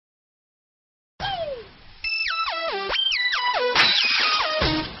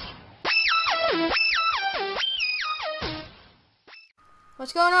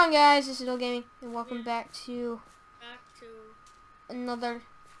What's going on, guys? This is Ill Gaming, and welcome back to another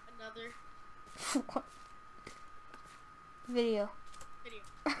video.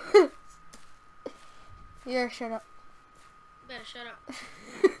 Yeah, shut up. You better shut up.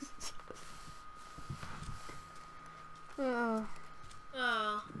 Oh.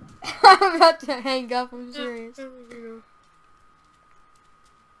 Oh. I'm about to hang up. I'm serious.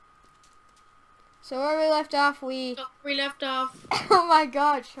 So where we left off, Oh my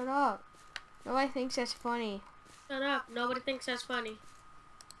God! Shut up. Nobody thinks that's funny. Shut up. Nobody thinks that's funny.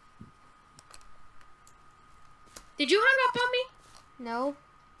 Did you hang up on me? No.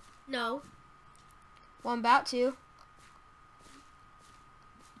 No. Well, I'm about to.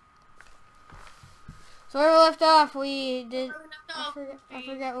 So where we left off, we did. I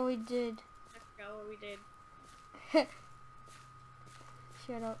forgot what we did.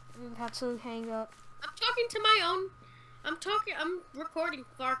 Shut up. I'm about to hang up. I'm talking to my own. I'm recording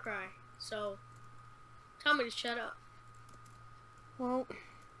Far Cry. So tell me to shut up. Well,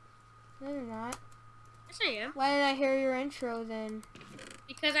 no, you're not. Yes, I am. Why didn't I hear your intro then?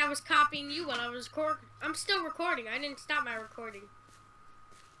 Because I was copying you while I was recording. I'm still recording. I didn't stop my recording.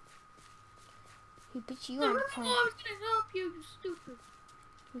 He beat you No, on no, the no, phone. I was gonna help you, you stupid.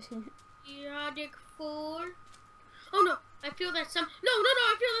 Listen. Idiotic fool. Oh no, I feel that I feel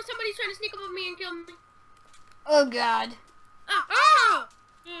that somebody's trying to sneak up on me and kill me. Oh God. Ah! Ah!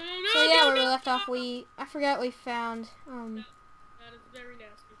 So yeah, where we left off, I forgot we found, That is very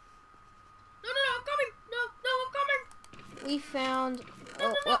nasty. No, I'm coming! No, I'm coming! we found,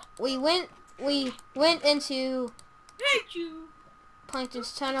 we went into Hate you!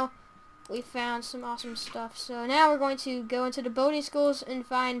 Plankton's tunnel. We found some awesome stuff. So now we're going to go into the boating schools and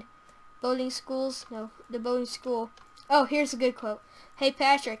find the boating school. Oh, here's a good quote. Hey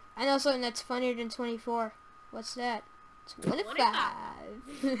Patrick, I know something that's funnier than 24. What's that? 25.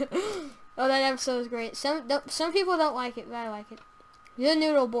 Oh, that episode was great. Some people don't like it, but I like it. The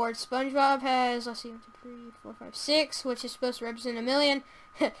noodle board. Spongebob has, let's see, 1, 2, 3, 4, 5, 6, which is supposed to represent 1,000,000.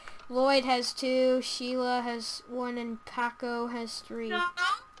 Lloyd has 2, Sheila has 1, and Paco has 3. No,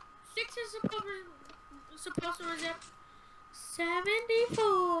 6 is supposed to represent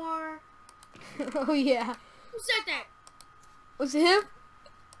 74. Oh yeah. Who said that? Was it him?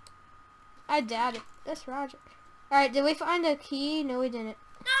 I doubt it. That's Roger. Alright, did we find a key? No, we didn't.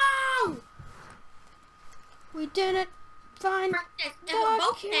 No! We didn't find the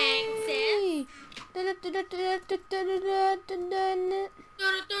key.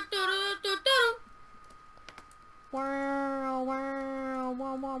 Wow, wow,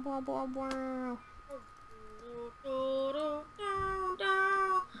 wow, wow, wow, wow, wow.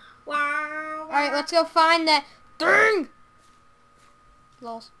 Alright, let's go find that thing!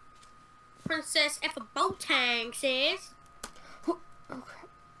 Lols. Princess F a Botang says. Oh crap.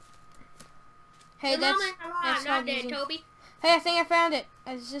 Hey, that's not dead, Toby. Hey, I think I found it.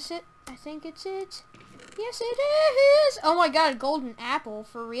 Is this it? I think it's it. Yes, it is. Oh my God, a golden apple.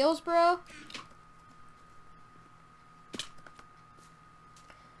 For reals, bro?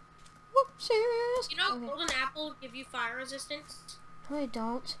 Whoop, serious? You know, golden apples give you fire resistance? No, they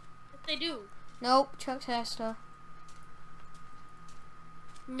don't. Yes, they do. Nope, Chuck has stuff.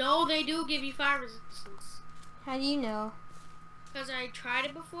 No, they do give you fire resistance. How do you know? Because I tried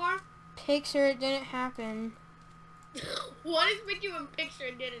it before. Picture it didn't happen. What is with you in picture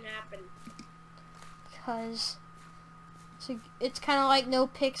it didn't happen? Because it's kind of like no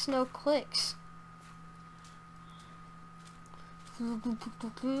pics, no clicks. What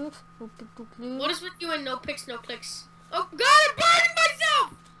is with you and no pics, no clicks? Oh God, I'm burning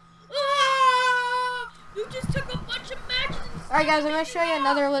myself! Ah! You just took a bunch of matches. Alright guys, I'm going to show you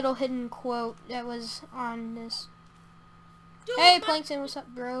another little hidden quote that was on this. Dude, hey Plankton, what's up,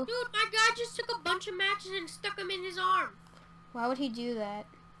 bro? Dude, my guy just took a bunch of matches and stuck them in his arm. Why would he do that?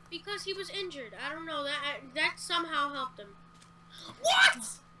 Because he was injured. I don't know. That somehow helped him.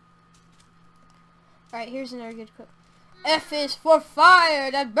 What? Alright, here's another good quote. F is for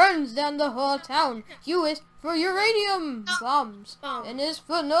fire that burns down the whole town. U is for uranium bombs. And is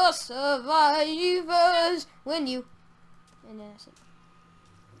for no survivors when you... And then that's it.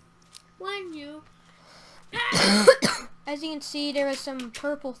 When you... As you can see, there was some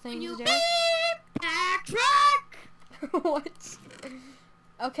purple things there. Patrick! What?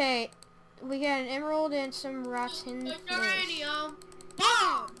 Okay, we got an emerald and some rotten fish. Uranium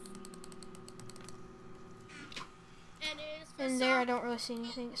bombs! And there I don't really see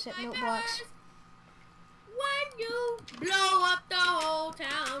anything except note blocks. When you blow up the whole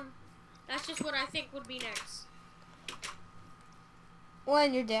town. That's just what I think would be next.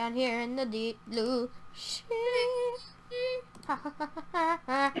 When you're down here in the deep blue sea.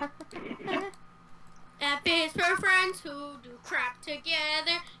 F is for friends who do crap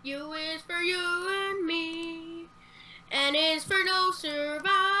together. U is for you and me. N is for no survivors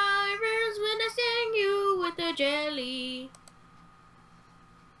when I sting you with a jelly.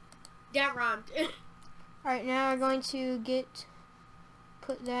 That rhymed. Alright, now we're going to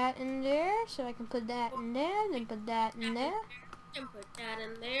put that in there, so I can put that in there, then put that in there. Then put that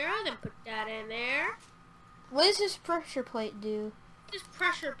in there, then put that in there. What does this pressure plate do? What does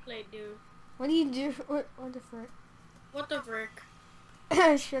pressure plate do? What do you do? What the frick? What the frick?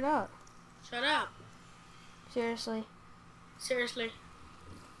 Shut up. Shut up. Seriously. Seriously.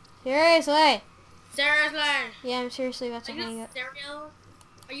 Seriously! Seriously! Yeah, I'm seriously about to hang up. Cereal?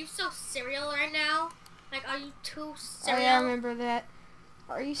 Are you so cereal right now? Like, are you too Oh cereal? yeah, I remember that.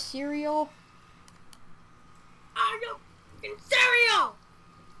 Are you cereal? Are you f***ing cereal?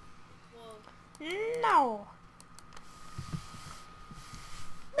 Whoa. No!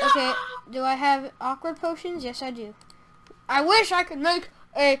 Okay, do I have awkward potions? Yes, I do. I wish I could make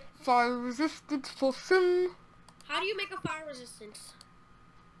a fire-resistant potion. How do you make a fire resistance?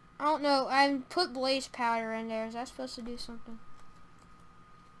 I don't know. I put blaze powder in there. Is that supposed to do something?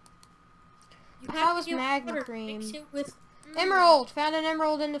 That was magma cream. Mix it with Emerald! Found an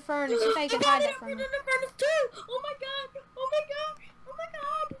emerald in the furnace. See if I can hide that from in me. the furnace too! Oh my god! Oh my god! Oh my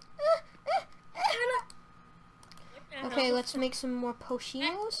god! Okay, let's make some more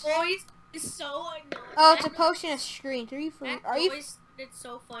potions. That voice is so annoying. Oh, it's a potion of screen. 3, 4. That Are you? voice, it's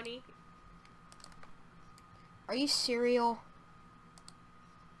so funny. Are you cereal?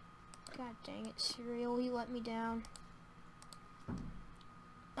 God dang it, cereal! You let me down.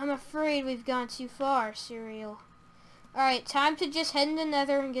 I'm afraid we've gone too far, cereal. Alright, time to just head in the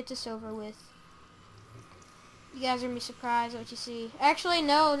nether and get this over with. You guys are gonna be surprised at what you see. Actually,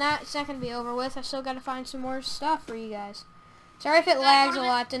 no, it's not gonna be over with. I still gotta find some more stuff for you guys. Sorry if it lags a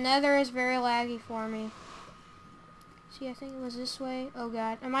lot. The nether is very laggy for me. See, I think it was this way. Oh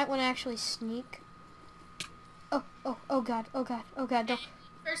god, I might want to actually sneak. Oh god, oh god, oh god, don't.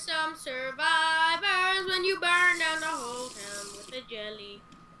 For some survivors, when you burn down the whole town with a jelly.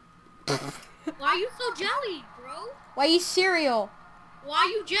 Why are you so jelly, bro? Why you cereal? Why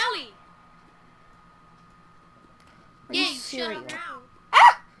you jelly? Are Yeah, you you cereal? shut up now.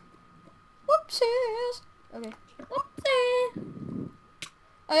 Ah! Whoopsies. Okay. Whoopsie.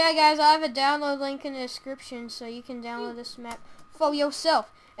 Oh yeah, guys, I have a download link in the description, so you can download this map for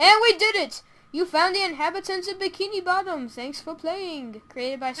yourself. And we did it! You found the inhabitants of Bikini Bottom. Thanks for playing.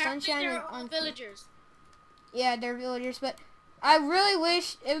 Created by Sunshine They're and all villagers. Yeah, they're villagers, but I really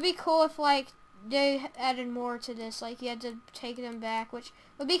wish it would be cool if like they added more to this. Like you had to take them back, which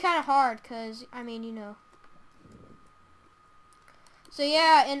would be kind of hard, cause I mean, you know. So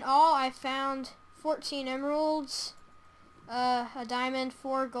yeah, in all, I found 14 emeralds, a diamond,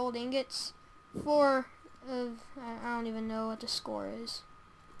 4 gold ingots, 4 of I don't even know what the score is.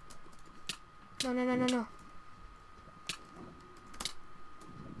 No.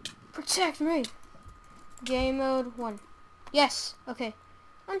 Protect me. Game mode 1. Yes. Okay.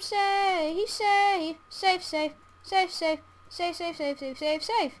 I'm safe. He's safe. Safe. Safe.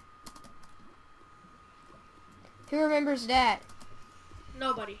 Who remembers that?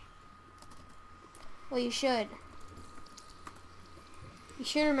 Nobody. Well, you should. You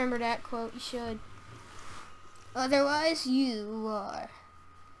should remember that quote. You should. Otherwise, you are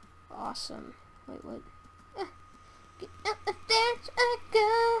awesome. Wait, what? There's a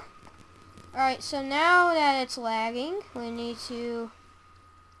go. Alright, so now that it's lagging, we need to...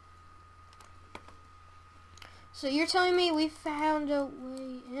 So you're telling me we found a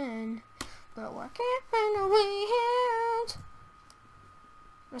way in, but I can't find a way out.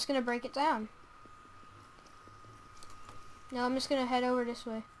 I'm just gonna break it down. No, I'm just gonna head over this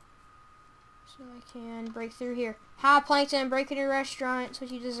way. So I can break through here. Ha, Plankton, break into your restaurant. It's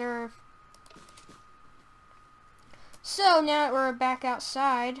what you deserve. So now that we're back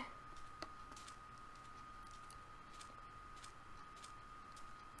outside,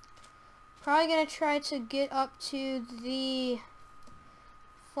 probably gonna try to get up to the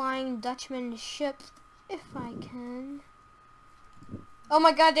Flying Dutchman ship if I can. Oh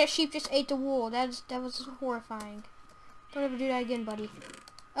my god, that sheep just ate the wool. That was horrifying. Don't ever do that again, buddy.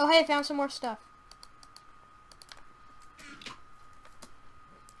 Oh hey, I found some more stuff.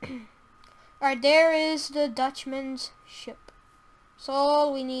 Alright, there is the Dutchman's ship.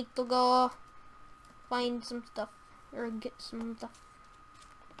 So we need to go find some stuff. Or get some stuff.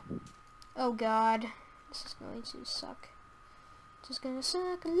 Oh god. This is going to suck. This is gonna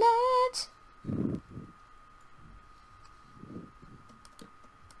suck a lot.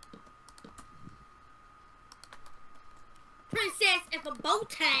 if a boat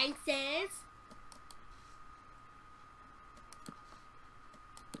tank says.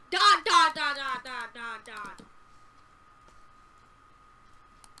 Dot, dot, dot, dot, dot, dot, dot.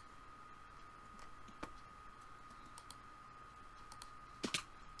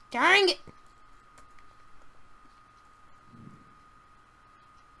 Dang it!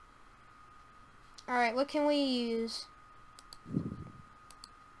 Alright, what can we use?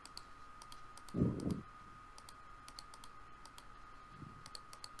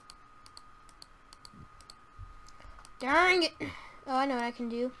 Dang it! Oh, I know what I can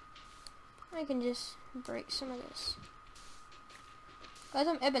do. I can just break some of this. Cause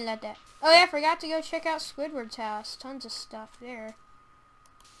I'm ebbing like that. Oh yeah, I forgot to go check out Squidward's house. Tons of stuff there.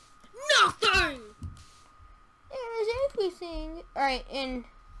 Nothing! There's everything. Alright, and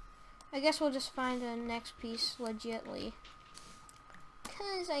I guess we'll just find the next piece legitly.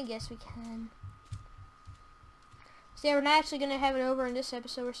 Cause I guess we can. So yeah, we're not actually gonna have it over in this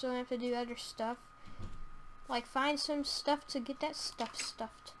episode. We're still gonna have to do other stuff. Like find some stuff to get that stuff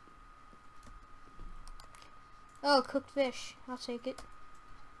stuffed. Oh, cooked fish. I'll take it.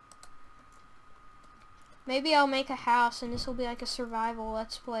 Maybe I'll make a house and this will be like a survival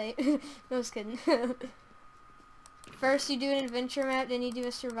let's play. No, just kidding. First you do an adventure map, then you do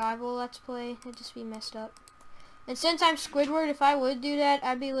a survival let's play. It'd just be messed up. And since I'm Squidward, if I would do that,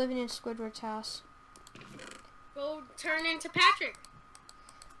 I'd be living in Squidward's house. Go turn into Patrick.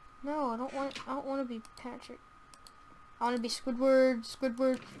 No, I don't want to be Patrick. I want to be Squidward,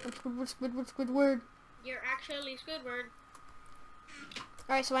 Squidward, Squidward, Squidward, Squidward. You're actually Squidward.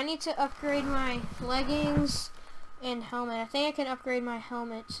 Alright, so I need to upgrade my leggings and helmet. I think I can upgrade my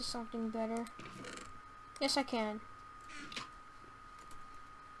helmet to something better. Yes, I can.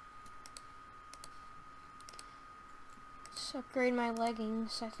 Let's upgrade my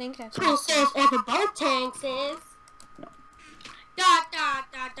leggings. I think that's what Princess of the boat tank says. Dot,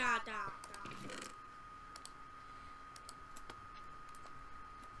 dot, dot, dot, dot.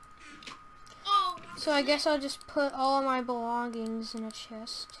 So I guess I'll just put all of my belongings in a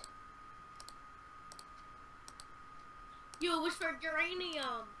chest. U is for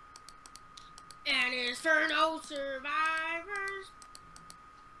uranium. N is for no survivors.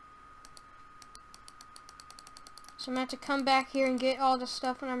 So I'm gonna have to come back here and get all the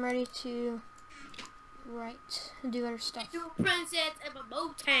stuff when I'm ready to do other stuff. You princess of a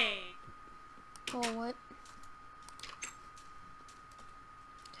boat tank. Oh, what?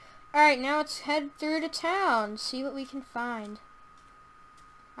 Alright, now let's head through to town, see what we can find.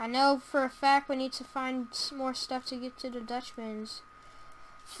 I know for a fact we need to find some more stuff to get to the Dutchman's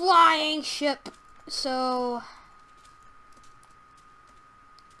flying ship. So,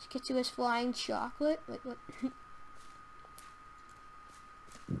 let's get to his flying chocolate. Wait, what?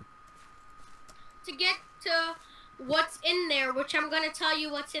 To get to what's in there, which I'm going to tell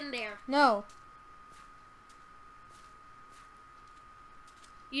you what's in there. No.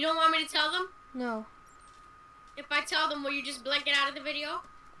 You don't want me to tell them? No. If I tell them, will you just blank it out of the video?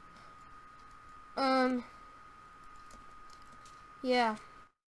 Yeah.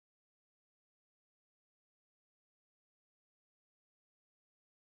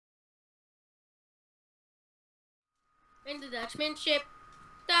 In the Dutchman ship.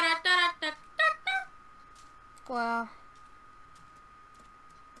 Da da da da da da. Wow.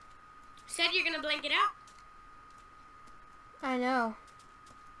 Said you're gonna blank it out. I know.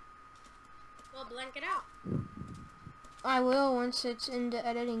 Well, blank it out. I will once it's in the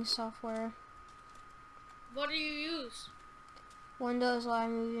editing software. What do you use? Windows Live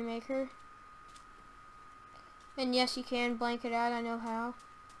Movie Maker. And yes, you can blank it out. I know how.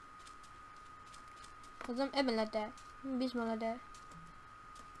 Cause I'm ebbing like that. I'm bismal like that.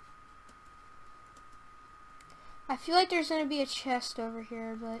 I feel like there's gonna be a chest over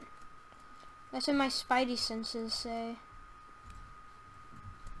here, but that's what my spidey senses say.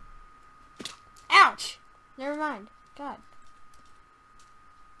 Ouch! Never mind. God.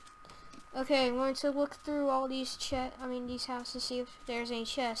 Okay, I'm going to look through all these these houses to see if there's any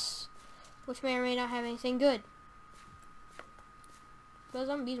chests, which may or may not have anything good. Because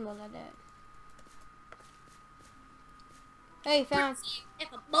I'm beatable like that. Hey, found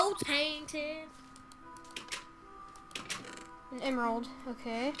If a boat painted. an emerald.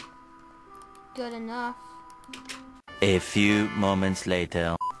 Okay. Good enough. A few moments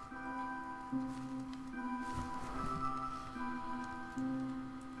later.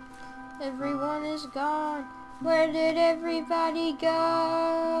 Everyone is gone. Where did everybody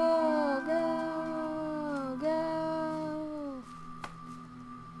go? Go, go.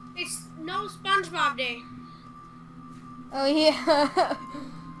 It's no Spongebob day. Oh yeah.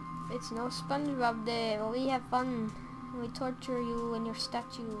 It's no Spongebob day. Well, we have fun. and we torture you and your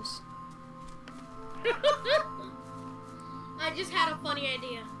statues. I just had a funny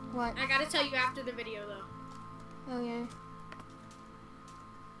idea. What? I gotta tell you after the video, though. Okay.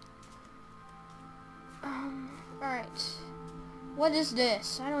 Alright. What is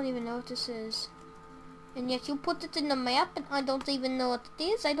this? I don't even know what this is. And yet you put it in the map and I don't even know what it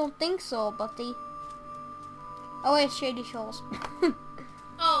is? I don't think so, buddy. Oh wait, Shady Shoals.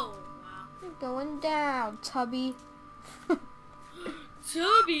 Oh, wow. You're going down, Tubby.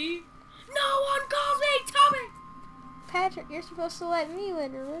 Tubby? No one calls me Tubby! Patrick, you're supposed to let me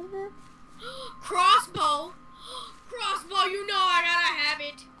win, remember? Crossbow? Crossbow, you know I gotta have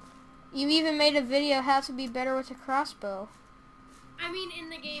it. You even made a video how to be better with a crossbow. I mean, in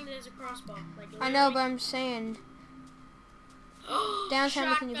the game there's a crossbow. Like, I know, but I'm saying.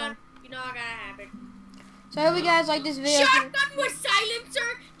 Downtown, can you Shotgun, you know I gotta have it. So I hope you guys like this video. Shotgun with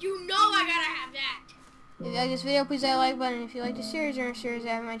silencer? You know I gotta have that. If you like this video, please hit that like button. If you like the series or series I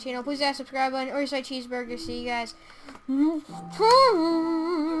have on my channel, please hit that subscribe button or say cheeseburger. See you guys.